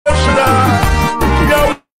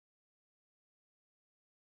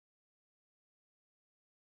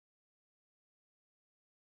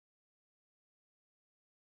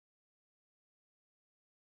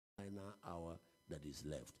that is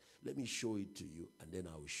left. Let me show it to you, and then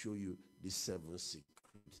I will show you the 7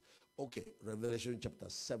 secrets. Okay, Revelation chapter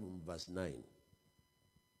 7, verse 9.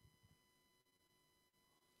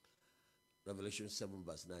 Revelation 7,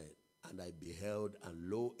 verse 9. And I beheld, and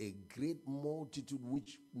lo, a great multitude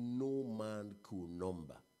which no man could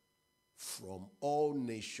number, from all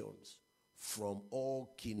nations, from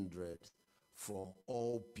all kindreds, from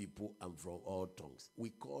all people, and from all tongues. We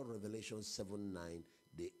call Revelation 7, 9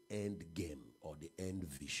 the end game or the end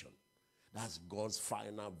vision. That's God's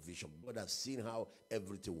final vision. God has seen how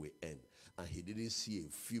everything will end. And he didn't see a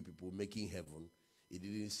few people making heaven. He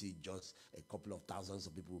didn't see just a couple of thousands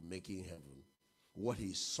of people making heaven. What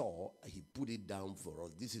he saw, he put it down for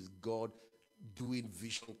us. This is God doing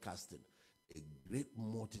vision casting. A great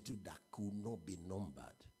multitude that could not be numbered,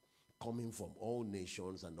 coming from all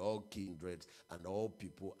nations and all kindreds and all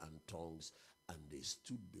people and tongues. And they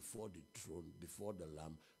stood before the throne, before the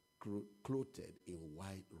Lamb, clothed in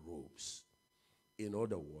white robes. In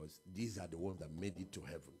other words, these are the ones that made it to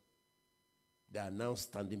heaven. They are now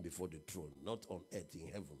standing before the throne, not on earth, in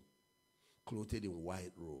heaven, clothed in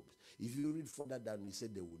white robes. If you read further down, he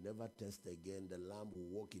said they will never test again. The Lamb will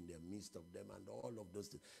walk in the midst of them, and all of those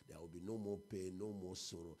things. There will be no more pain, no more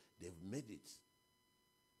sorrow. They've made it.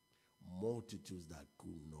 Multitudes that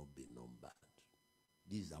could not be numbered.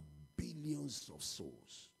 These are billions of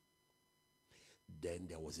souls. Then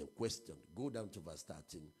there was a question. Go down to verse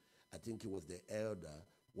 13. I think it was the elder,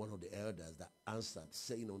 one of the elders, that answered,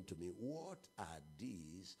 saying unto me, what are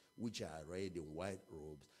these which are arrayed in white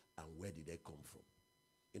robes, and where did they come from?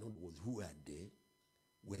 In other words, who are they?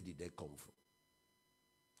 Where did they come from?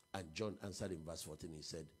 And John answered in verse 14. He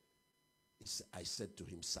said, I said to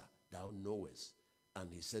him, Sir, thou knowest.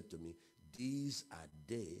 And he said to me, these are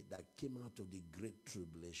they that came out of the great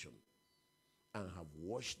tribulation, and have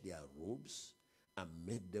washed their robes and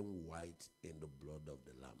made them white in the blood of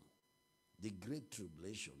the Lamb. The great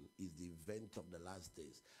tribulation is the event of the last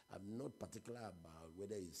days. I'm not particular about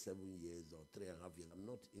whether it's 7 years or 3.5 years. I'm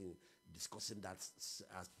not discussing that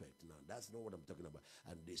aspect now. That's not what I'm talking about.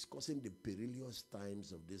 I'm discussing the perilous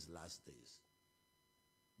times of these last days.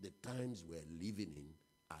 The times we're living in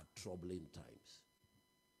are troubling times.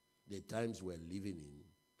 The times we're living in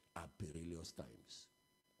are perilous times.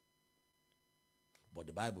 But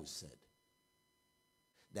the Bible said,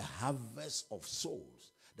 the harvest of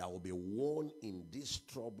souls that will be won in these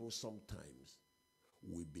troublesome times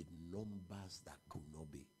will be numbers that could not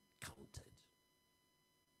be counted.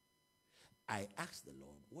 I asked the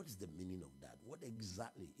Lord, what is the meaning of that? What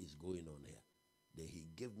exactly is going on here? Then he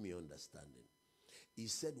gave me understanding. He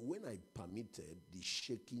said, when I permitted the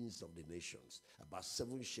shakings of the nations, about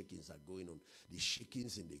 7 shakings are going on, the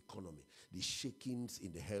shakings in the economy, the shakings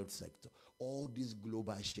in the health sector, all these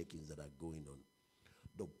global shakings that are going on,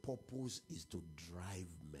 the purpose is to drive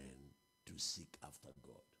men to seek after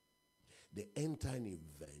God. The end time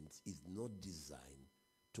event is not designed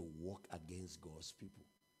to work against God's people.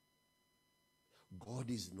 God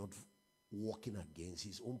is not working against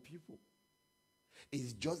his own people.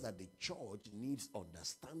 It's just that the church needs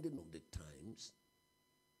understanding of the times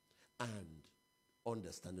and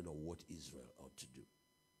understanding of what Israel ought to do.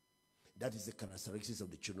 That is the characteristics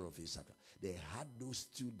of the children of Issachar. They had those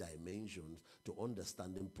 2 dimensions to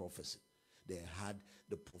understanding prophecy. They had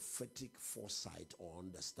the prophetic foresight or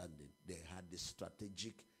understanding. They had the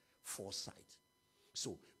strategic foresight.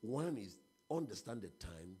 So one is understand the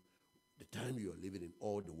time you are living in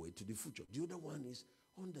all the way to the future. The other one is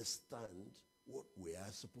understand what we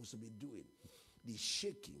are supposed to be doing. The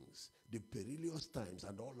shakings, the perilous times,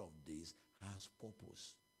 and all of this has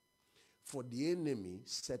purpose. For the enemy,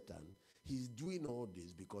 Satan, he's doing all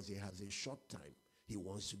this because he has a short time. He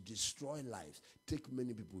wants to destroy lives, take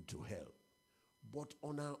many people to hell. But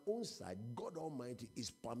on our own side, God Almighty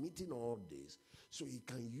is permitting all this so he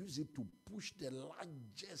can use it to push the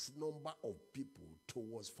largest number of people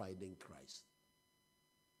towards finding Christ.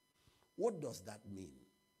 What does that mean?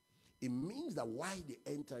 It means that while the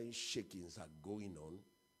end-time shakings are going on,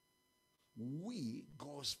 we,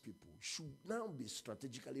 God's people, should now be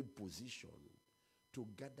strategically positioned to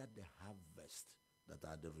gather the harvest that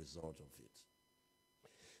are the result of it.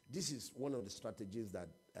 This is one of the strategies that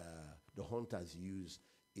the hunters use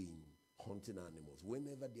in hunting animals.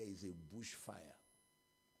 Whenever there is a bushfire,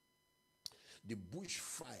 the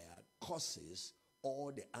bushfire causes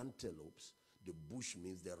all the antelopes, the bush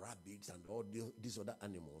means the rabbits and all these other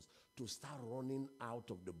animals, to start running out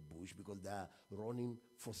of the bush because they are running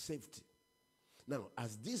for safety. Now,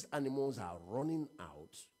 as these animals are running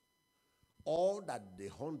out, all that the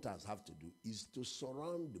hunters have to do is to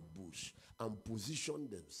surround the bush and position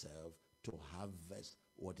themselves to harvest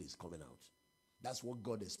what is coming out. That's what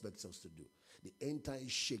God expects us to do. The end time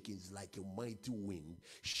shaking is like a mighty wind,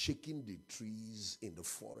 shaking the trees in the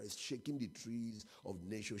forest, shaking the trees of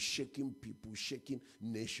nations, shaking people, shaking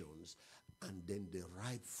nations, and then the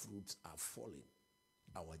ripe fruits are falling.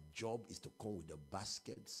 Our job is to come with the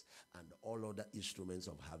baskets and all other instruments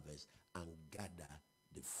of harvest and gather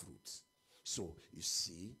the fruits. So you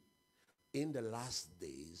see, in the last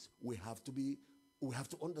days, we have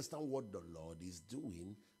to understand what the Lord is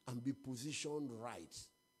doing and be positioned right.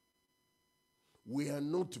 We are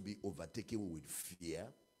not to be overtaken with fear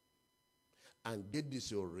and get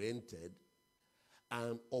disoriented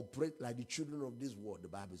and operate like the children of this world. The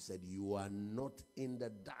Bible said, you are not in the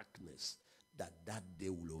darkness, that day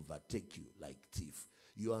will overtake you like thief.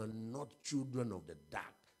 You are not children of the dark.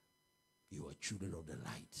 You are children of the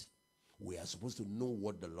light. We are supposed to know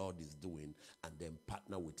what the Lord is doing and then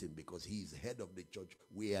partner with him, because he is head of the church.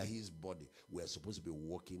 We are his body. We are supposed to be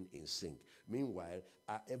walking in sync. Meanwhile,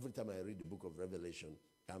 every time I read the book of Revelation,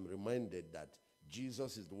 I'm reminded that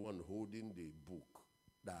Jesus is the one holding the book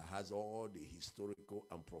that has all the historical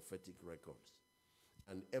and prophetic records.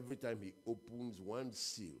 And every time he opens one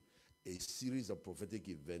seal, a series of prophetic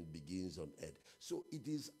events begins on earth. So it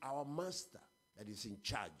is our master that is in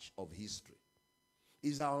charge of history.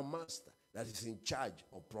 It's our master that is in charge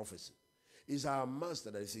of prophecy. It's our master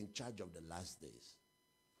that is in charge of the last days.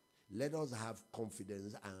 Let us have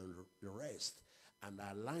confidence and rest and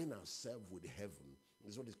align ourselves with heaven.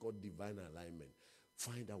 This is what is called divine alignment.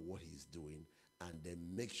 Find out what he's doing and then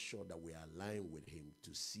make sure that we align with him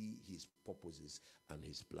to see his purposes and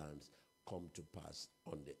his plans come to pass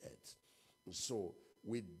on the earth. So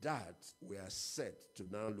with that, we are set to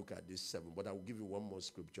now look at this 7. But I will give you one more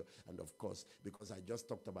scripture. And of course, because I just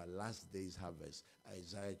talked about last day's harvest,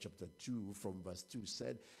 Isaiah chapter 2 from verse 2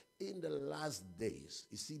 said, in the last days,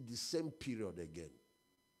 you see the same period again.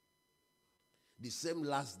 The same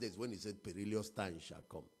last days when he said perilous times shall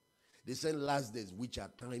come. The same last days which are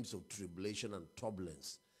times of tribulation and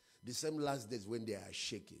turbulence. The same last days when there are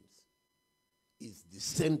shakings. It's the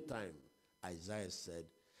same time Isaiah said,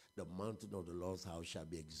 the mountain of the Lord's house shall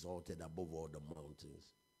be exalted above all the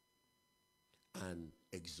mountains and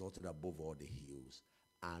exalted above all the hills,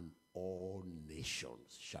 and all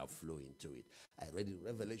nations shall flow into it. I read in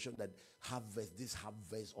Revelation that this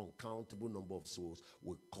harvest, uncountable number of souls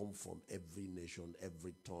will come from every nation,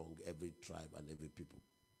 every tongue, every tribe, and every people.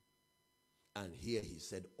 And here he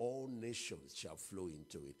said, all nations shall flow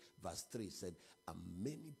into it. Verse 3 said, and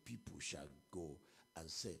many people shall go and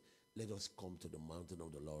say, let us come to the mountain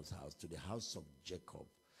of the Lord's house, to the house of Jacob,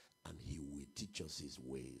 and he will teach us his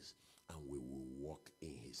ways, and we will walk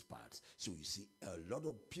in his paths. So you see, a lot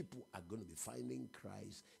of people are going to be finding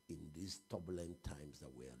Christ in these turbulent times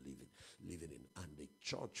that we are living in. And the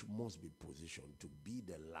church must be positioned to be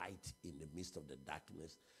the light in the midst of the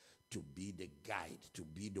darkness, to be the guide, to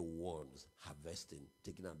be the ones harvesting,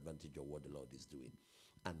 taking advantage of what the Lord is doing,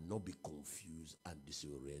 and not be confused and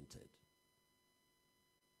disoriented.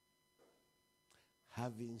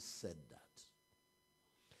 Having said that,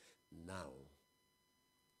 now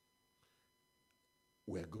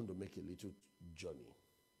we're going to make a little journey.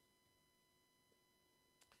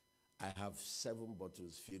 I have 7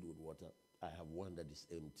 bottles filled with water. I have one that is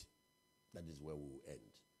empty. That is where we will end.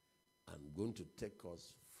 I'm going to take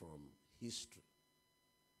us from history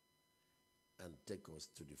and take us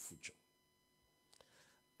to the future.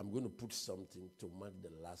 I'm going to put something to mark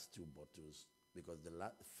the last 2 bottles, because the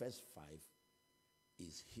first 5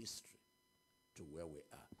 is history to where we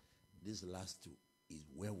are. This last 2 is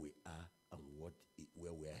where we are and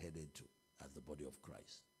where we are headed to as the body of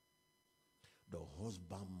Christ. The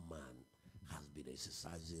husbandman has been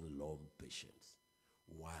exercising long patience.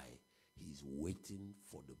 Why? He's waiting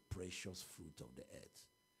for the precious fruit of the earth,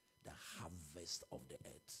 the harvest of the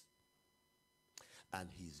earth. And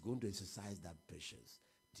he's going to exercise that patience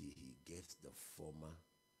till he gets the former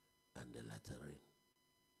and the latter rain.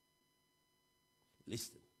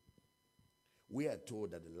 Listen, we are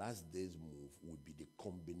told that the last days move will be the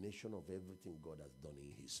combination of everything God has done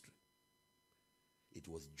in history. It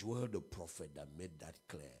was Joel the prophet that made that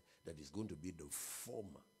clear, that it's going to be the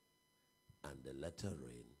former and the latter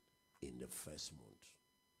rain in the first month.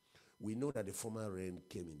 We know that the former rain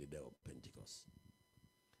came in the day of Pentecost,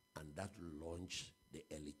 and that launched the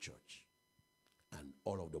early church and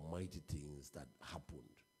all of the mighty things that happened.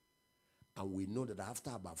 And we know that after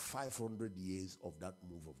about 500 years of that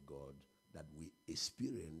move of God, that we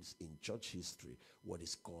experience in church history what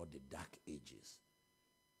is called the Dark Ages.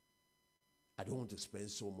 I don't want to spend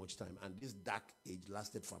so much time. And this Dark Age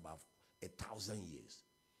lasted for about 1,000 years.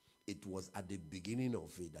 It was at the beginning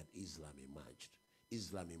of it that Islam emerged.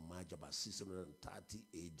 Islam emerged about 630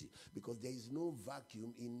 AD because there is no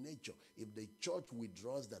vacuum in nature. If the church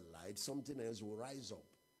withdraws the light, something else will rise up.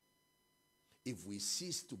 If we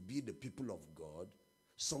cease to be the people of God,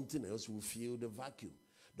 something else will fill the vacuum.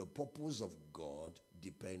 The purpose of God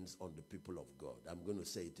depends on the people of God. I'm going to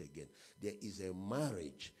say it again. There is a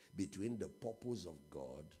marriage between the purpose of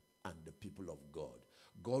God and the people of God.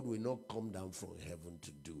 God will not come down from heaven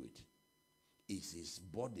to do it. It's his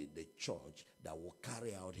body, the church, that will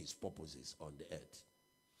carry out his purposes on the earth.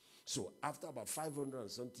 So after about 500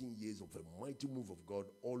 and something years of a mighty move of God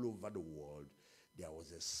all over the world, there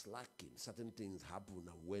was a slacking. Certain things happened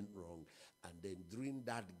and went wrong. And then during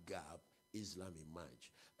that gap, Islam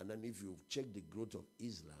emerged. And then if you check the growth of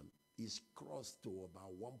Islam, it's crossed to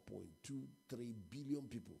about 1.23 billion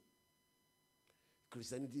people.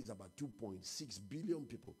 Christianity is about 2.6 billion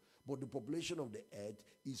people. But the population of the earth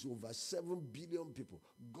is over 7 billion people.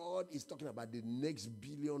 God is talking about the next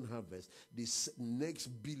billion harvest, this next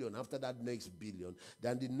billion after that next billion,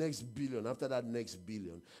 then the next billion after that next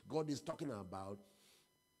billion. God is talking about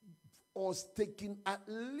us taking at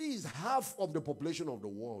least half of the population of the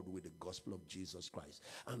world with the gospel of Jesus Christ.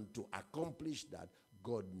 And to accomplish that,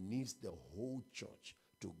 God needs the whole church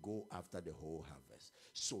to go after the whole harvest.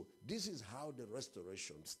 So this is how the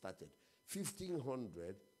restoration started.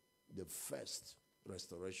 1500, the first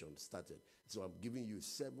restoration started. So I'm giving you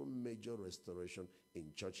 7 major restorations in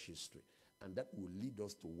church history. And that will lead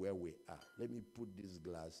us to where we are. Let me put this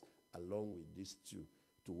glass along with these two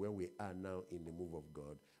to where we are now in the move of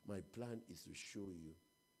God. My plan is to show you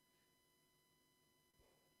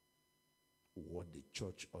what the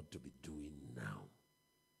church ought to be doing now.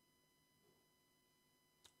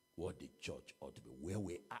 What the church ought to be, where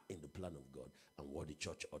we are in the plan of God, and what the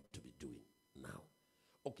church ought to be doing now.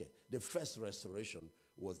 Okay, the first restoration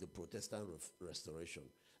was the Protestant restoration.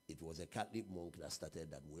 It was a Catholic monk that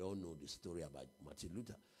started that. We all know the story about Martin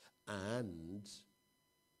Luther. And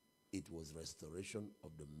it was restoration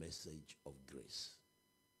of the message of grace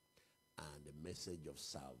and the message of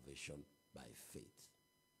salvation by faith.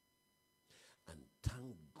 And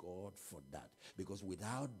thank God for that, because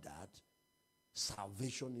without that,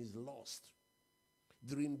 salvation is lost.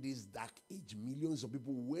 During this dark age, millions of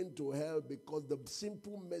people went to hell because the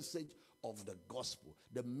simple message of the gospel,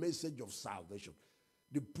 the message of salvation,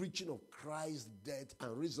 the preaching of Christ's death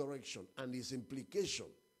and resurrection and his implication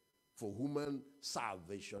for human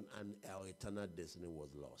salvation and our eternal destiny was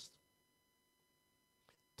lost.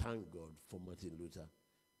 Thank God for Martin Luther,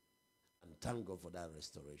 and thank God for that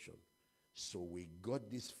restoration. So we got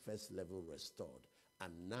this first level restored.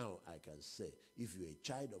 And now I can say, if you're a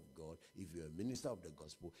child of God, if you're a minister of the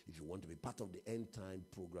gospel, if you want to be part of the end time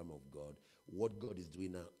program of God, what God is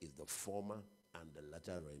doing now is the former and the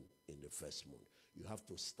latter rain in the first month. You have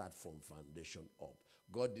to start from foundation up.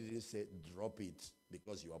 God didn't say drop it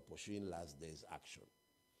because you are pursuing last day's action.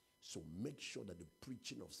 So make sure that the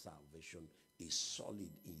preaching of salvation is solid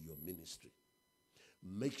in your ministry.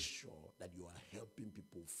 Make sure that you are helping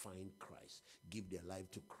people find Christ, give their life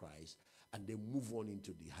to Christ, and then move on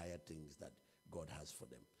into the higher things that God has for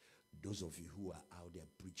them. Those of you who are out there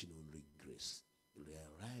preaching only grace,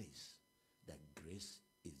 realize that grace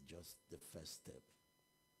is just the first step.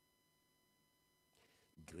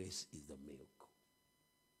 Grace is the milk.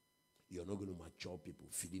 You're not going to mature people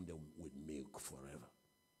feeding them with milk forever.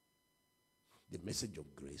 The message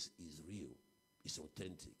of grace is real. It's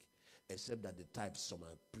authentic. Except that the type some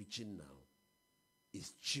are preaching now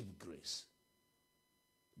is cheap grace.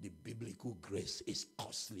 The biblical grace is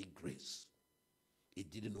costly grace.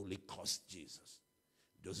 It didn't only cost Jesus.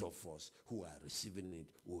 Those of us who are receiving it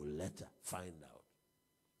will later find out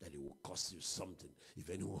that it will cost you something. If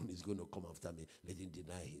anyone is going to come after me, let him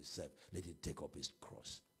deny himself. Let him take up his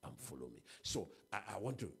cross and follow me. So I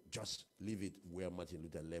want to just leave it where Martin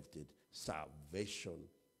Luther left it. Salvation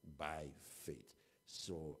by faith.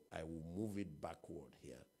 So I will move it backward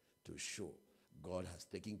here to show God has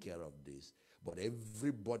taken care of this. But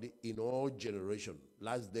everybody in all generations,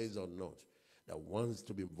 last days or not, that wants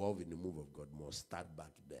to be involved in the move of God must start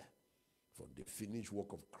back there. From the finished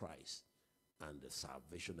work of Christ and the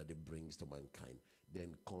salvation that it brings to mankind.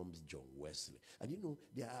 Then comes John Wesley. And you know,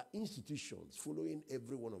 there are institutions following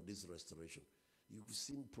every one of these restoration. You've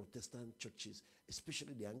seen Protestant churches,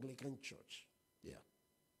 especially the Anglican Church. Yeah.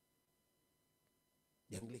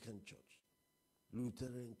 The Anglican Church,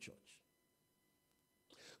 Lutheran Church.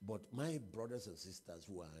 But my brothers and sisters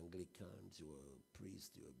who are Anglicans, who are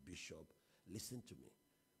priests, who are bishop, listen to me.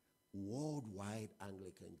 Worldwide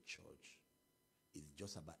Anglican Church is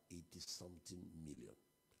just about 80-something million.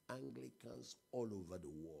 Anglicans all over the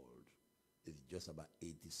world is just about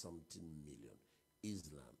 80-something million.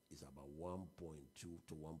 Islam is about 1.2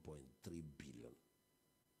 to 1.3 billion.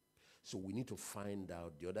 So we need to find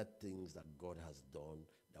out the other things that God has done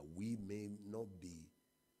that we may not be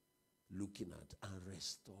looking at and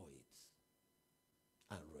restore it.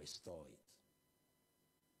 And restore it.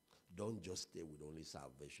 Don't just stay with only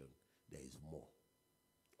salvation. There is more.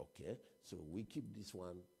 Okay? So we keep this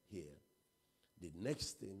one here. The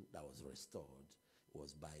next thing that was restored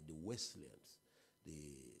was by the Wesleyans.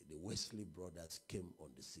 The Wesley brothers came on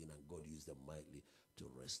the scene and God used them mightily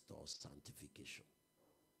to restore sanctification,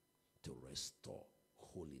 to restore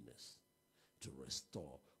holiness, to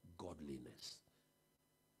restore godliness.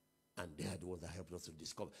 And they are the ones that helped us to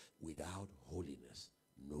discover, without holiness,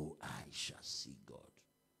 no eye shall see God.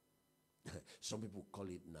 Some people call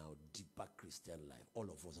it now deeper Christian life. All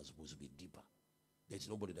of us are supposed to be deeper. There's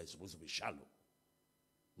nobody that is supposed to be shallow.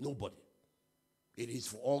 Nobody. It is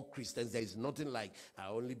for all Christians. There is nothing like, I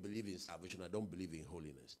only believe in salvation, I don't believe in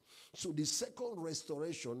holiness. So the second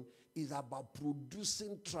restoration is about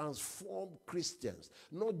producing transformed Christians,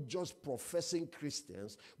 not just professing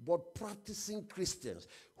Christians, but practicing Christians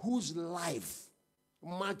whose life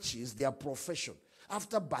matches their profession.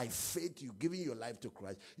 After by faith you giving your life to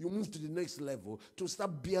Christ, you move to the next level to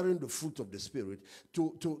start bearing the fruit of the Spirit,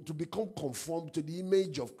 to become conformed to the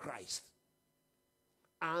image of Christ.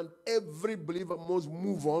 And every believer must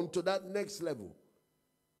move on to that next level.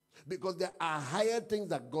 Because there are higher things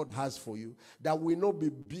that God has for you that will not be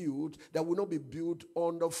built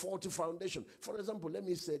on the faulty foundation. For example, let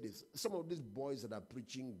me say this. Some of these boys that are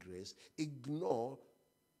preaching grace ignore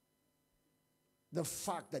the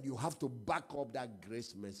fact that you have to back up that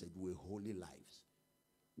grace message with holy lives,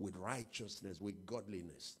 with righteousness, with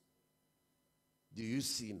godliness. Do you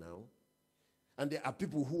see now? And there are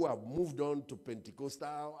people who have moved on to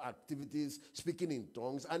Pentecostal activities, speaking in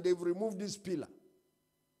tongues, and they've removed this pillar.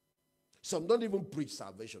 Some don't even preach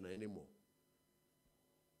salvation anymore.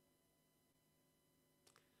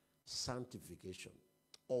 Sanctification,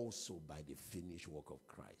 also by the finished work of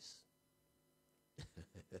Christ.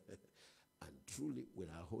 And truly,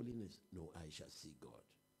 without holiness, no eye shall see God.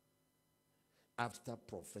 After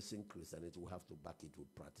professing Christianity, we have to back it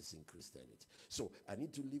with practicing Christianity. So I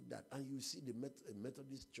need to leave that. And you see the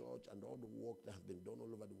Methodist Church and all the work that has been done all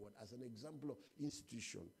over the world as an example of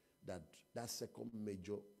institution that second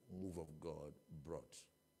major move of God brought.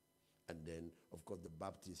 And then, of course, the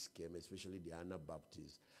Baptists came, especially the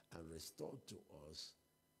Anabaptists, and restored to us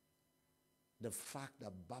the fact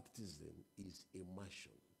that baptism is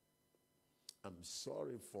immersion. I'm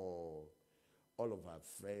sorry for all of our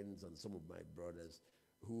friends and some of my brothers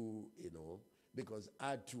who, because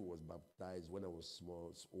I too was baptized when I was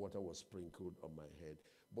small, water was sprinkled on my head.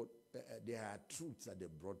 But there are truths that they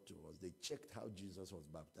brought to us. They checked how Jesus was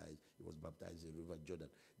baptized. He was baptized in River Jordan.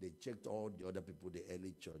 They checked all the other people, the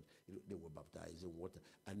early church, they were baptized in water.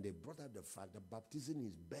 And they brought out the fact that baptism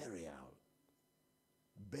is burial.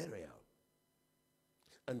 Burial.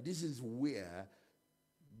 And this is where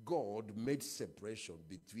God made separation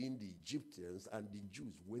between the Egyptians and the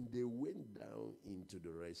Jews when they went down into the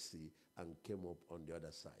Red Sea and came up on the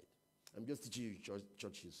other side. I'm just teaching you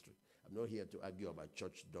church history. I'm not here to argue about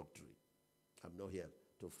church doctrine. I'm not here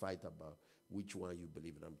to fight about which one you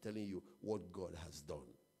believe in. I'm telling you what God has done.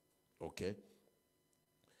 Okay?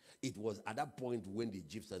 It was at that point when the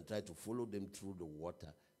Egyptians tried to follow them through the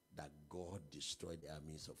water that God destroyed the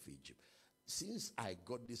armies of Egypt. Since I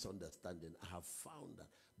got this understanding, I have found that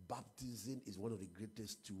baptism is one of the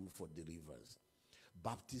greatest tools for deliverance.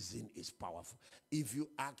 Baptism is powerful. If you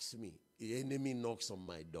ask me, the enemy knocks on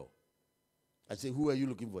my door. I say, who are you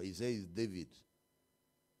looking for? He says, it's David.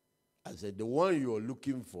 I said, the one you are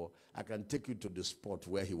looking for, I can take you to the spot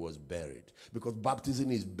where he was buried. Because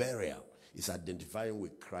baptism is burial. It's identifying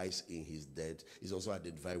with Christ in his death. It's also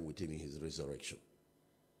identifying with him in his resurrection.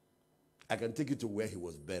 I can take you to where he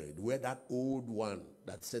was buried, where that old one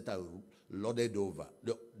that Satan lorded over,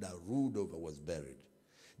 that ruled over, was buried.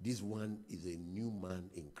 This one is a new man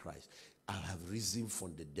in Christ. I have risen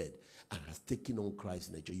from the dead and has taken on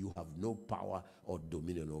Christ's nature. You have no power or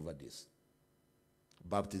dominion over this.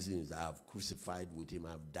 Baptism is I have crucified with him,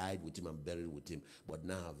 I have died with him, and buried with him, but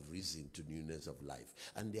now I have risen to newness of life.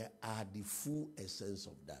 And there are the full essence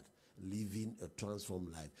of that. Living a transformed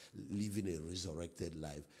life, living a resurrected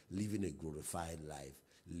life, living a glorified life,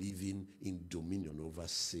 living in dominion over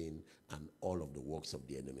sin and all of the works of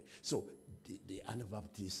the enemy. So the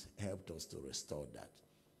Anabaptists helped us to restore that.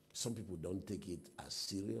 Some people don't take it as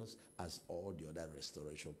serious as all the other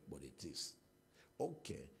restoration, but it is.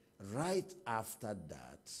 Okay, right after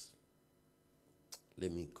that,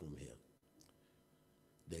 let me come here.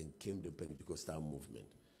 Then came the Pentecostal movement.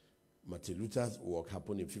 Martin Luther's work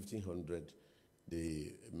happened in 1500,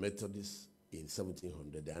 the Methodists in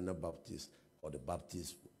 1700, the Anabaptists or the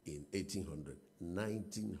Baptists in 1800,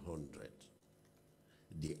 1900.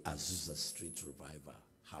 The Azusa Street Revival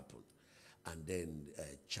happened. And then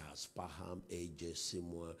Charles Parham, A.J.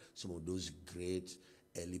 Seymour, some of those great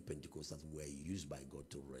early Pentecostals were used by God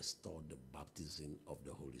to restore the baptism of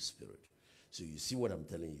the Holy Spirit. So you see what I'm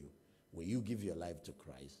telling you? When you give your life to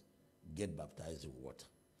Christ, get baptized in water.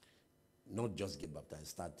 Not just get baptized,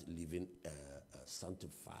 start living a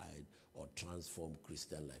sanctified or transformed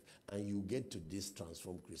Christian life. And you get to this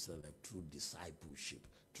transformed Christian life through discipleship.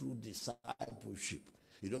 Through discipleship.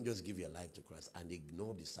 You don't just give your life to Christ and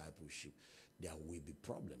ignore discipleship. There will be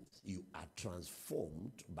problems. You are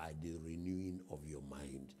transformed by the renewing of your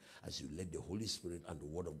mind. As you let the Holy Spirit and the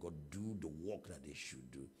Word of God do the work that they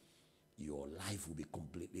should do, your life will be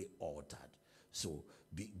completely altered. So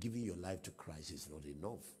giving your life to Christ is not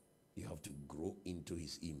enough. You have to grow into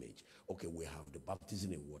his image. Okay, we have the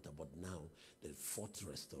baptism in water, but now the fourth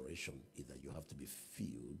restoration is that you have to be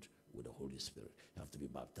filled with the Holy Spirit. You have to be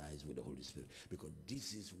baptized with the Holy Spirit, because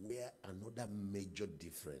this is where another major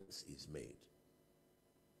difference is made.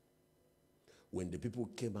 When the people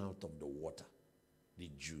came out of the water, the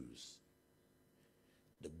Jews,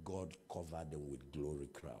 the God covered them with glory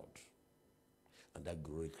cloud. And that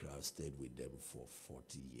glory cloud stayed with them for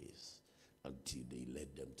 40 years until they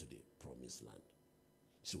led them to the promised land.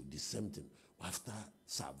 So the same thing. After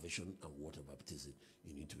salvation and water baptism,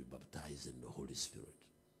 you need to be baptized in the Holy Spirit.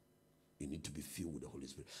 You need to be filled with the Holy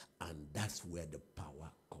Spirit. And that's where the power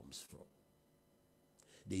comes from.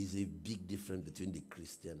 There is a big difference between the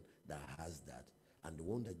Christian that has that and the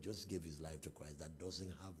one that just gave his life to Christ that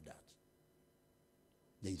doesn't have that.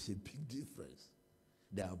 There is a big difference.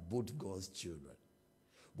 They are both God's children.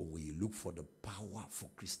 But when you look for the power for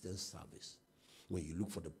Christian service, when you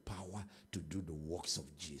look for the power to do the works of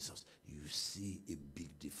Jesus, you see a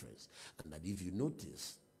big difference. And that if you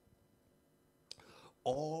notice,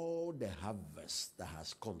 all the harvest that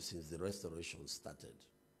has come since the restoration started,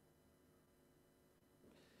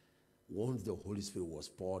 once the Holy Spirit was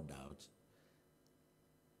poured out,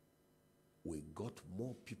 we got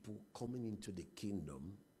more people coming into the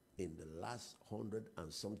kingdom in the last 100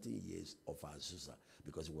 and something years of Azusa,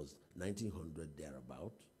 because it was 1900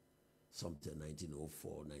 thereabout, something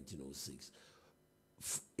 1904, 1906.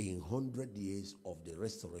 In 100 years of the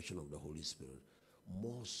restoration of the Holy Spirit,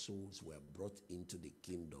 more souls were brought into the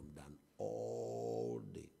kingdom than all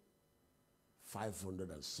the 500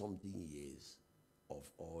 and something years of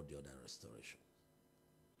all the other restoration.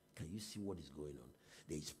 Can you see what is going on?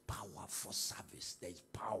 There is power for service. There is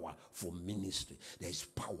power for ministry. There is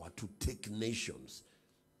power to take nations.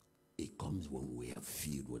 It comes when we are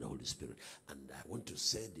filled with the Holy Spirit. And I want to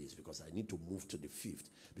say this because I need to move to the fifth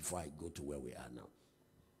before I go to where we are now.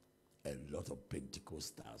 A lot of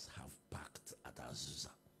Pentecostals have packed at Azusa.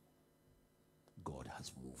 God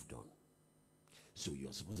has moved on. So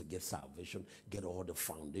you're supposed to get salvation, get all the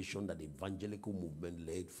foundation that the evangelical movement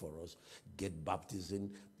laid for us, get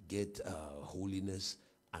baptism, get holiness,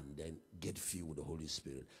 and then get filled with the Holy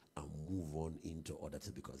Spirit and move on into other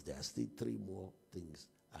things, because there are still 3 more things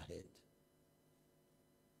ahead.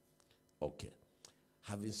 Okay.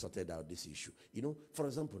 Having sorted out this issue. You know, for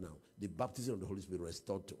example now, the baptism of the Holy Spirit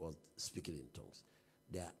restored to us speaking in tongues.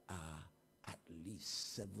 There are at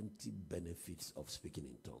least 70 benefits of speaking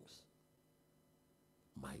in tongues.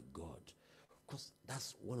 My God. Because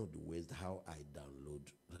that's one of the ways how I download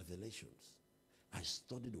revelations. I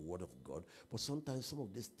study the Word of God, but sometimes some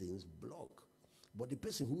of these things block. But the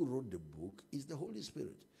person who wrote the book is the Holy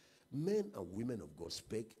Spirit. Men and women of God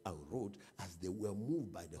spake and wrote as they were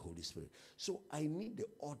moved by the Holy Spirit. So I need the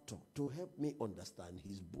author to help me understand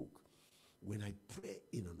his book. When I pray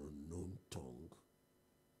in an unknown tongue,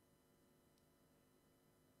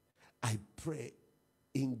 I pray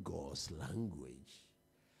in God's language.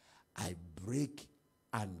 I break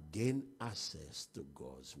and gain access to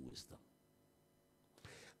God's wisdom.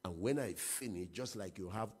 And when I finish, just like you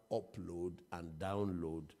have upload and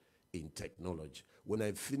download in technology, when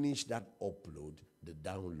I finish that upload, the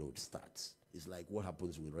download starts. It's like what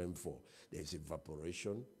happens with rainfall. There's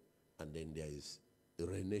evaporation, and then there is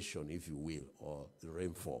raination, if you will, or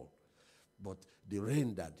rainfall. But the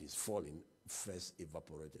rain that is falling first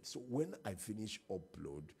evaporated. So when I finish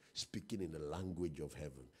upload, speaking in the language of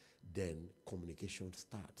heaven, then communication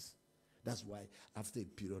starts. That's why after a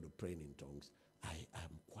period of praying in tongues, I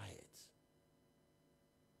am quiet.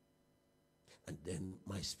 And then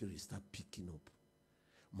my spirit starts picking up.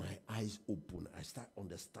 my eyes open. I start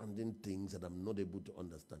understanding things that I'm not able to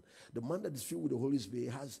understand. The man that is filled with the Holy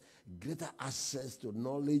Spirit has greater access to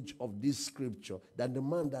knowledge of this scripture than the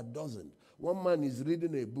man that doesn't. One man is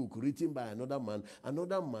reading a book written by another man.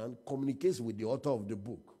 Another man communicates with the author of the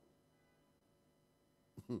book.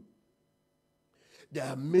 There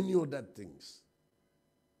are many other things.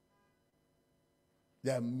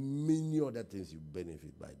 There are many other things you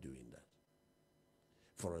benefit by doing that.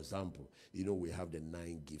 For example, we have the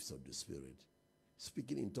 9 gifts of the Spirit.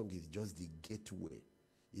 Speaking in tongues is just the gateway.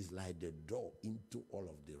 It's like the door into all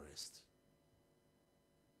of the rest.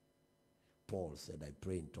 Paul said, I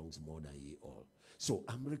pray in tongues more than ye all. So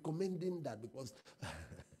I'm recommending that because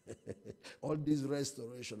all this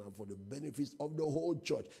restoration are for the benefits of the whole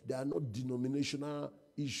church. They are not denominational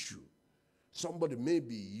issue. Somebody may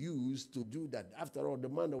be used to do that. After all, the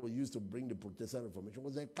man that was used to bring the Protestant Reformation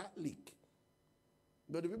was a Catholic.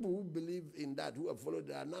 But the people who believe in that, who have followed,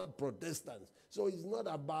 they are now Protestants. So it's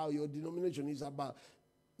not about your denomination. It's about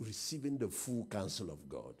receiving the full counsel of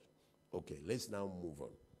God. Okay, let's now move on.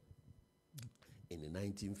 In the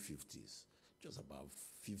 1950s, just about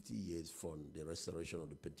 50 years from the restoration of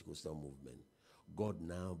the Pentecostal movement, God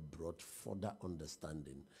now brought further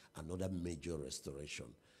understanding, another major restoration.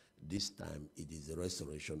 This time, it is the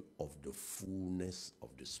restoration of the fullness of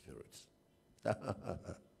the Spirit.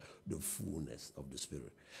 The fullness of the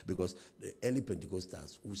Spirit. Because the early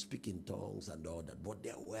Pentecostals who speak in tongues and all that, but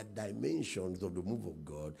there were dimensions of the move of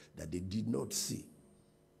God that they did not see.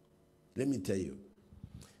 Let me tell you,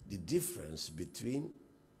 the difference between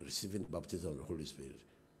receiving the baptism of the Holy Spirit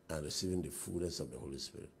and receiving the fullness of the Holy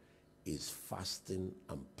Spirit is fasting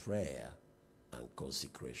and prayer and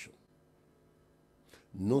consecration.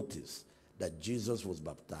 Notice that Jesus was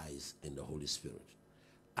baptized in the Holy Spirit.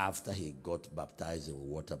 After he got baptized in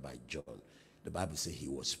water by John, the Bible says he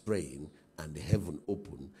was praying and the heaven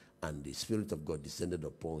opened and the Spirit of God descended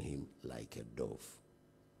upon him like a dove.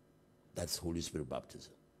 That's Holy Spirit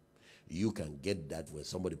baptism. You can get that when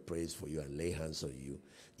somebody prays for you and lay hands on you.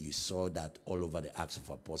 You saw that all over the Acts of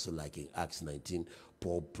Apostles, like in Acts 19,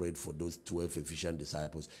 Paul prayed for those 12 Ephesian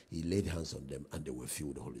disciples. He laid hands on them and they were filled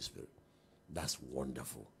with the Holy Spirit. That's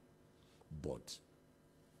wonderful. But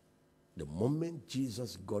the moment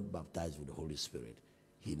Jesus got baptized with the Holy Spirit,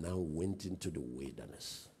 he now went into the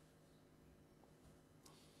wilderness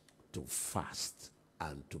to fast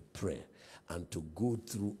and to pray and to go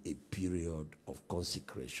through a period of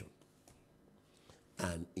consecration.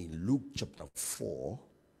 And in Luke chapter 4,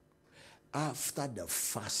 after the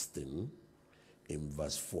fasting, in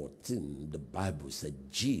verse 14, the Bible said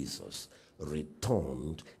Jesus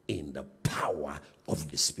returned in the power of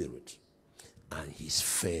the Spirit. And his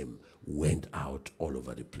fame went out all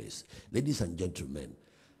over the place. Ladies and gentlemen,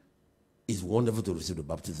 it's wonderful to receive the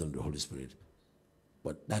baptism of the Holy Spirit,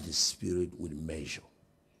 but that is spirit with measure.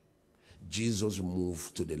 Jesus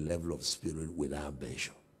moved to the level of spirit without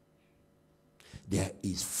measure. There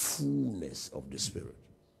is fullness of the Spirit,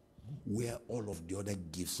 where all of the other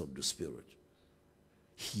gifts of the Spirit,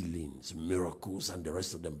 healings, miracles, and the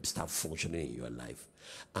rest of them start functioning in your life.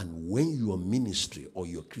 And when your ministry or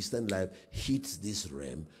your Christian life hits this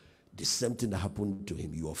realm, the same thing that happened to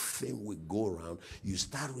him, your fame will go around. You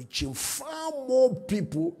start reaching far more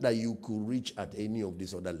people than you could reach at any of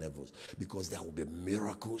these other levels, because there will be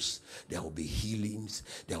miracles, there will be healings,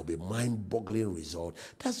 there will be mind-boggling results.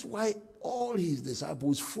 That's why all his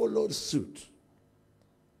disciples followed suit.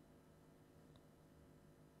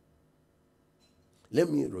 Let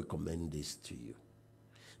me recommend this to you.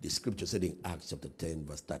 The scripture said in Acts chapter 10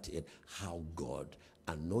 verse 38, how God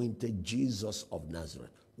anointed Jesus of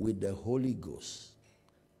Nazareth with the Holy Ghost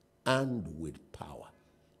and with power.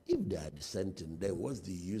 If they are the same thing, then what's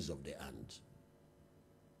the use of the and?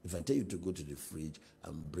 If I tell you to go to the fridge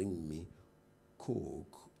and bring me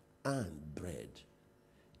Coke and bread,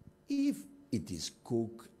 if it is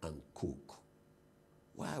Coke and Coke,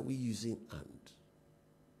 why are we using and?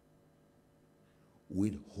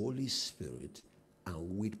 With Holy Spirit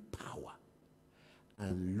and with power.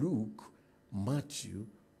 And Luke, Matthew,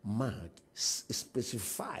 Mark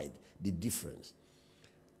specified the difference.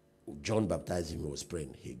 John baptized him, he was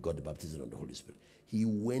praying. He got the baptism of the Holy Spirit. He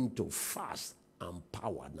went to fast and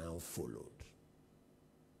power now followed.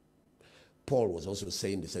 Paul was also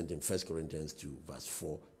saying the same thing in 1 Corinthians 2 verse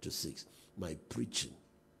 4 to 6. My preaching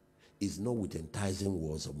is not with enticing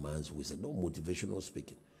words of man's wisdom, no motivational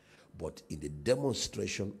speaking, but in the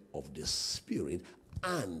demonstration of the Spirit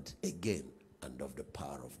and again, and of the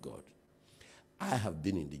power of God. I have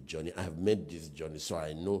been in the journey. I have made this journey, so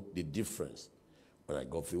I know the difference when I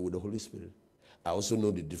got filled with the Holy Spirit. I also know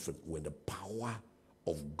the difference when the power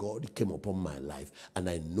of God came upon my life, and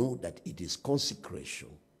I know that it is consecration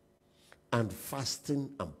and fasting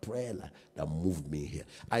and prayer that moved me here.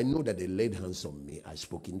 I know that they laid hands on me. I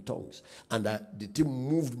spoke in tongues, and the thing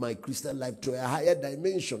moved my Christian life to a higher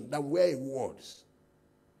dimension than where it was.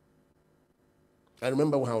 I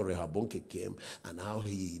remember how Rehoboam came and how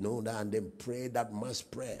he, that, and then prayed that mass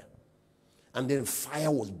prayer. And then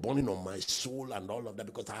fire was burning on my soul and all of that,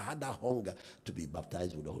 because I had that hunger to be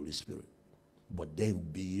baptized with the Holy Spirit. But then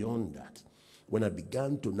beyond that, when I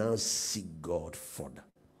began to now seek God further,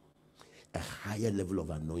 a higher level of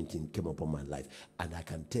anointing came upon my life. And I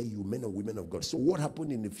can tell you, men and women of God. So what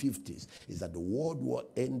happened in the 50s is that the World War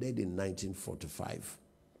ended in 1945.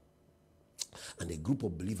 And a group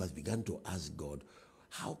of believers began to ask God,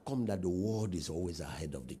 how come that the world is always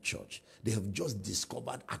ahead of the church? They have just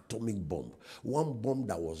discovered atomic bomb. One bomb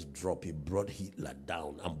that was dropped, it brought Hitler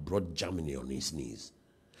down and brought Germany on his knees.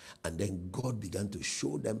 And then God began to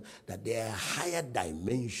show them that there are higher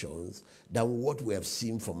dimensions than what we have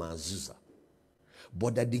seen from Azusa.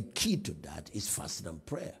 But that the key to that is fasting and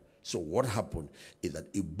prayer. So what happened is that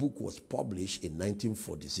a book was published in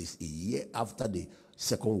 1946, a year after the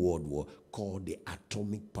Second World War, called The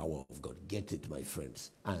Atomic Power of God. Get it, my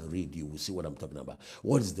friends, and read. You will see what I'm talking about.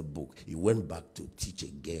 What is the book? He went back to teach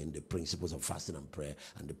again the principles of fasting and prayer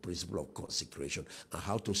and the principle of consecration and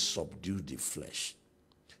how to subdue the flesh,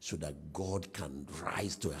 so that God can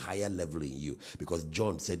rise to a higher level in you. Because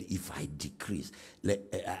John said, if I decrease, let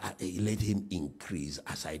him increase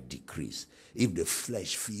as I decrease. If the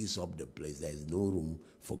flesh fills up the place, there is no room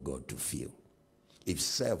for God to fill. If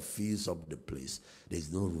self fills up the place, there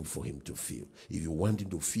is no room for him to fill. If you want him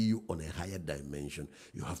to fill you on a higher dimension,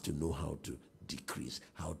 you have to know how to decrease,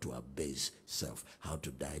 how to abase self, how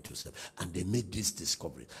to die to self. And they made this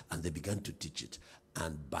discovery and they began to teach it.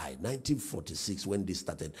 And by 1946, when they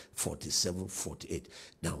started, 47, 48,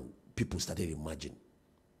 now people started imagining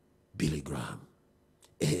Billy Graham,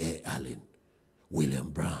 A.A. Allen,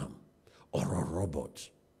 William Branham, Oral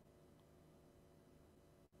Roberts,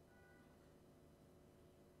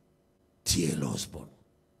 T.L. Osborne.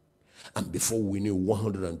 And before we knew,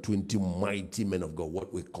 120 mighty men of God,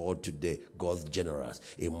 what we call today God's generals,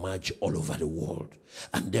 emerged all over the world.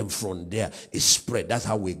 And then from there, it spread. That's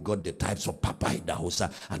how we got the types of Papa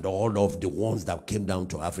Idahosa and all of the ones that came down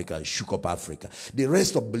to Africa and shook up Africa. The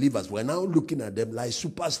rest of believers were now looking at them like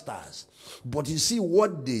superstars. But you see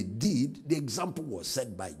what they did, the example was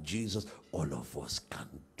set by Jesus. All of us can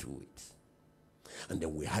do it. And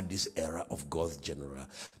then we had this era of God's general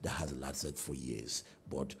that has lasted for years.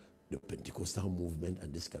 But the Pentecostal movement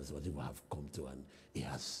and this charismatic have come to, and it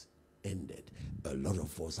has ended. A lot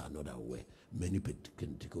of us are not aware. Many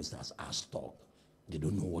Pentecostals are stuck. They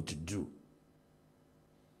don't know what to do.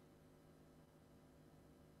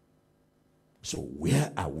 So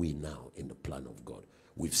where are we now in the plan of God?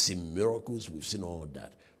 We've seen miracles. We've seen all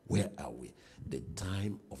that. Where are we? The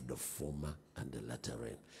time of the former and the latter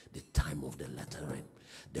rain. The time of the latter rain.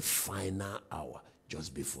 The final hour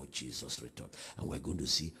just before Jesus returned. And we're going to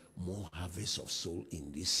see more harvest of soul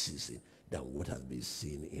in this season than what has been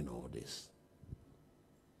seen in all this.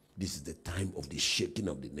 This is the time of the shaking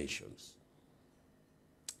of the nations.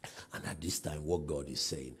 And at this time, what God is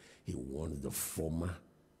saying, he wants the former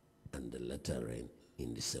and the latter rain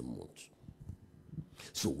in the same month.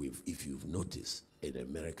 So if you've noticed, in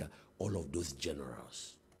America, all of those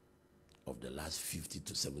generals of the last 50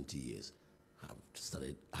 to 70 years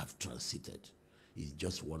have transited. It's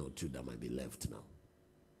just one or two that might be left now.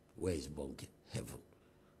 Where is Bonke? Heaven.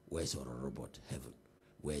 Where is Oral Robert? Heaven.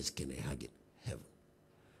 Where is Kenny Hagin? Heaven.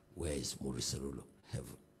 Where is Maurice Cerullo?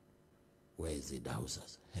 Heaven. Where is the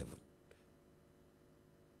Dowsers? Heaven.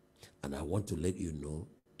 And I want to let you know,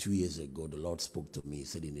 2 years ago, the Lord spoke to me. He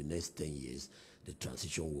said in the next 10 years, the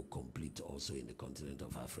transition will complete also in the continent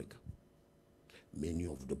of Africa. Many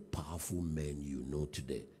of the powerful men you know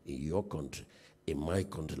today in your country, in my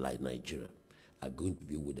country like Nigeria, are going to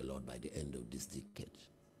be with the Lord by the end of this decade.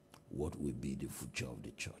 What will be the future of the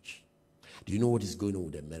church? Do you know what is going on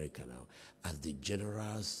with America now? As the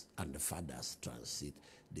generals and the fathers transit,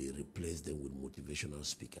 they replace them with motivational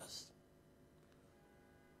speakers,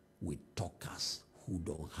 with talkers who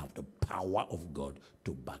don't have the power of God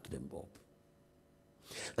to back them up.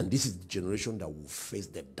 And this is the generation that will face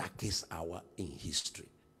the darkest hour in history,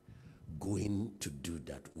 going to do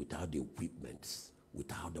that without the equipments,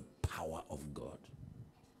 without the power of God.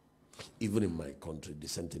 Even in my country, the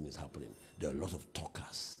same thing is happening. There are a lot of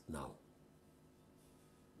talkers now.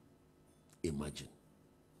 Imagine.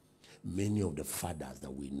 Many of the fathers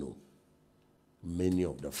that we know, many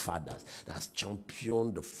of the fathers that has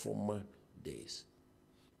championed the former days,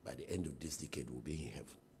 By the end of this decade, we'll be in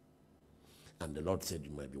heaven. And the Lord said,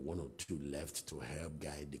 there might be one or two left to help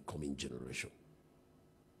guide the coming generation.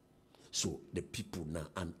 So the people now,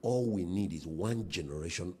 and all we need is one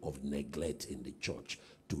generation of neglect in the church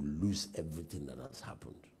to lose everything that has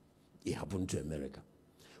happened. It happened to America.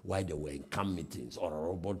 While they were in camp meetings or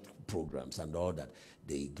robot programs and all that,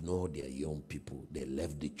 they ignored their young people. They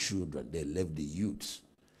left the children. They left the youths.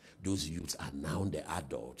 Those youths are now the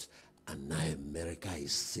adults. And now America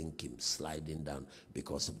is sinking, sliding down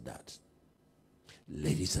because of that.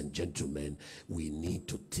 Ladies and gentlemen, we need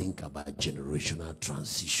to think about generational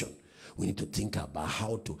transition. We need to think about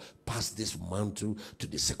how to pass this mantle to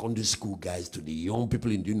the secondary school guys, to the young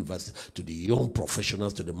people in the university, to the young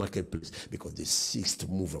professionals, to the marketplace. Because the sixth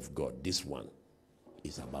move of God, this one,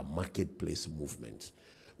 is about marketplace movement.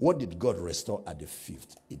 What did God restore at the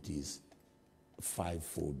fifth? It is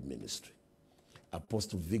fivefold ministry.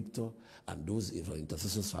 Apostle Victor and those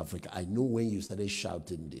intercessors for Africa, I know when you started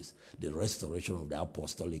shouting this, the restoration of the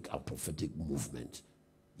apostolic and prophetic movement.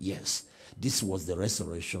 Yes, this was the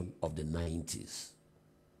restoration of the 90s.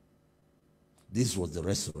 This was the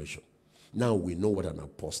restoration. Now we know what an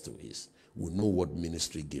apostle is. We know what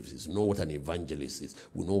ministry gives is. We know what an evangelist is.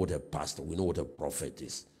 We know what a pastor, we know what a prophet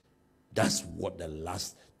is. That's what the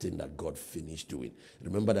last thing that God finished doing.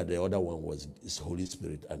 Remember that the other one was his Holy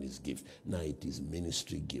Spirit and his gift. Now it is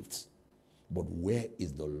ministry gifts. But where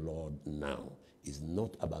is the Lord now? It's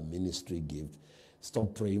not about ministry gift.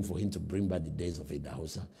 Stop praying for him to bring back the days of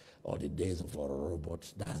Idausa or the days of a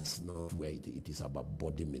robot. That's not where it is about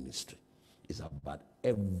body ministry. It's about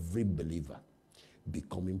every believer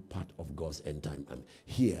becoming part of God's end time. And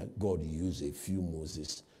here, God used a few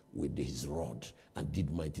Moses with his rod and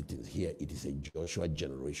did mighty things. Here it is a Joshua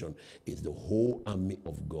generation. It's the whole army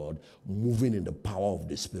of God moving in the power of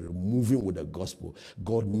the Spirit, moving with the gospel.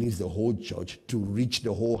 God needs the whole church to reach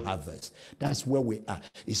the whole harvest. That's where we are.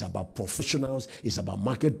 It's about professionals. It's about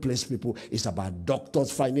marketplace people. It's about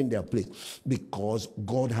doctors finding their place, because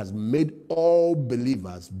God has made all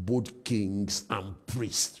believers both kings and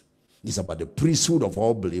priests. It's about the priesthood of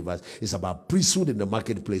all believers. It's about priesthood in the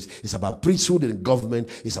marketplace. It's about priesthood in government.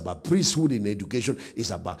 It's about priesthood in education.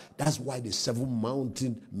 That's why the seven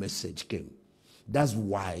mountain message came. That's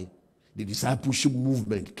why the discipleship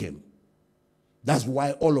movement came. That's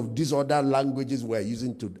why all of these other languages we're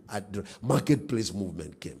using at the marketplace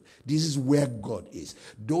movement came. This is where God is.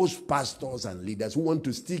 Those pastors and leaders who want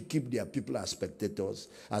to still keep their people as spectators,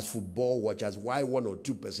 as football watchers, why 1 or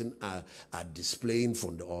 2 persons are displaying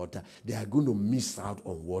from the altar, they are going to miss out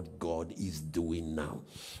on what God is doing now.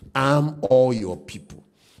 Arm all your people.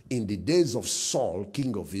 In the days of Saul,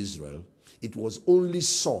 king of Israel, it was only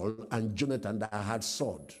Saul and Jonathan that had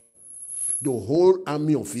sword. The whole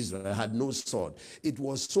army of Israel had no sword. It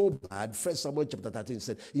was so bad. 1 Samuel chapter 13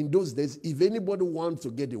 said, in those days, if anybody wants to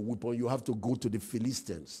get a weapon, you have to go to the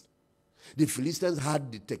Philistines. The Philistines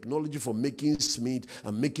had the technology for making smith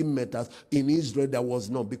and making metals. In Israel, there was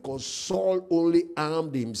none, because Saul only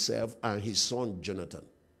armed himself and his son Jonathan.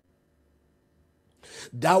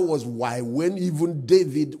 That was why when even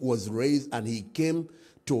David was raised and he came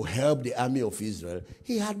to help the army of Israel,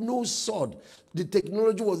 he had no sword. The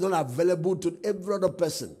technology was not available to every other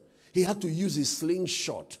person. He had to use his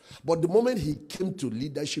slingshot. But the moment he came to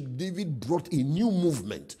leadership, David brought a new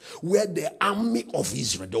movement where the army of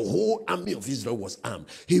Israel, the whole army of Israel was armed.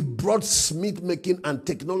 He brought smith making and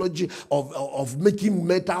technology of making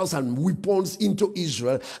metals and weapons into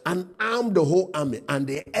Israel and armed the whole army. And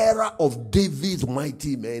the era of David's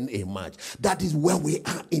mighty men emerged. That is where we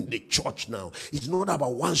are in the church now. It's not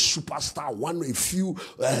about one superstar, a few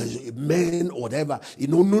men or whatever.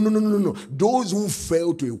 No. Those who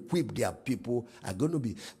fail to equip their people are going to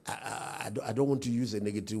be, I don't want to use a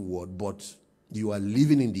negative word, but you are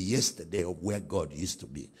living in the yesterday of where God used to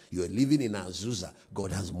be. You are living in Azusa.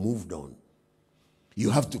 God has moved on.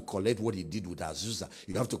 You have to collect what he did with Azusa.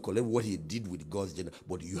 You have to collect what he did with God's generation.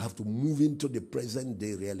 But you have to move into the present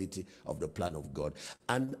day reality of the plan of God.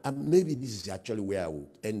 And maybe this is actually where I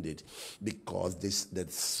will end it, because the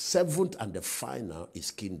seventh and the final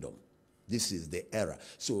is kingdom. This is the era.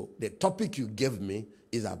 So the topic you gave me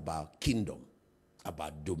is about kingdom,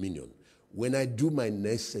 about dominion. When I do my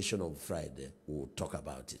next session on Friday, we'll talk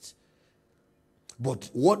about it. But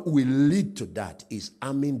what will lead to that is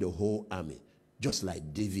arming the whole army. just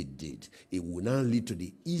like David did. It will now lead to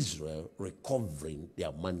the Israel recovering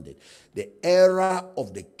their mandate. The era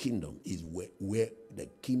of the kingdom is where the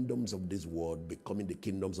kingdoms of this world becoming the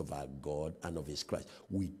kingdoms of our God and of his Christ.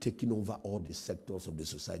 We're taking over all the sectors of the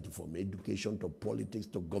society, from education to politics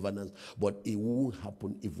to governance, but it won't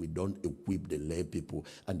happen if we don't equip the lay people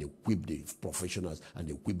and equip the professionals and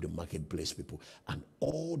equip the marketplace people. And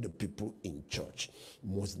all the people in church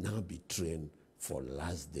must now be trained for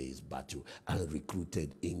last day's battle and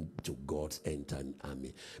recruited into God's end-time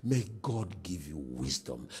army. May God give you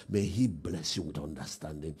wisdom. May he bless you with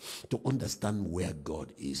understanding to understand where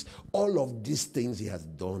God is. All of these things he has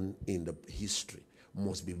done in the history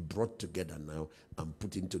must be brought together now and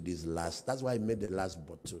put into this last. That's why I made the last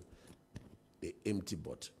bottle, the empty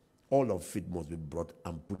bottle. All of it must be brought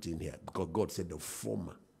and put in here, because God said the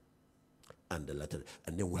former and the latter.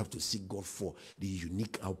 And then we have to seek God for the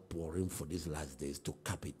unique outpouring for these last days to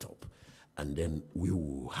cap it up. And then we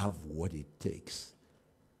will have what it takes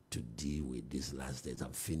to deal with these last days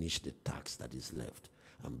and finish the task that is left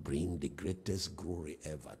and bring the greatest glory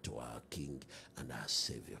ever to our King and our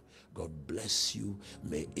Savior. God bless you.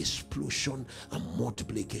 May explosion and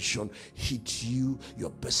multiplication hit you,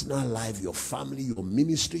 your personal life, your family, your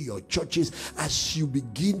ministry, your churches, as you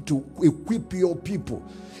begin to equip your people.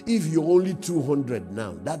 If you're only 200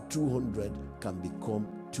 now, that 200 can become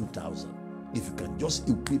 2,000. If you can just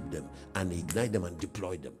equip them and ignite them and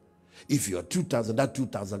deploy them. If you're 2,000, that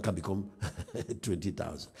 2,000 can become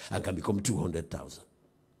 20,000 and can become 200,000.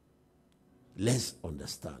 Let's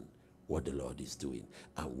understand what the Lord is doing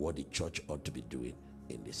and what the church ought to be doing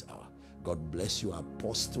in this hour. God bless you,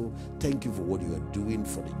 Apostle. Thank you for what you are doing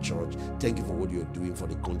for the church. Thank you for what you are doing for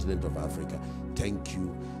the continent of Africa. Thank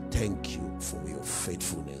you for your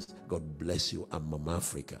faithfulness. God bless you, and Mama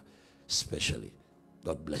Africa especially.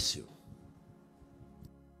 God bless you.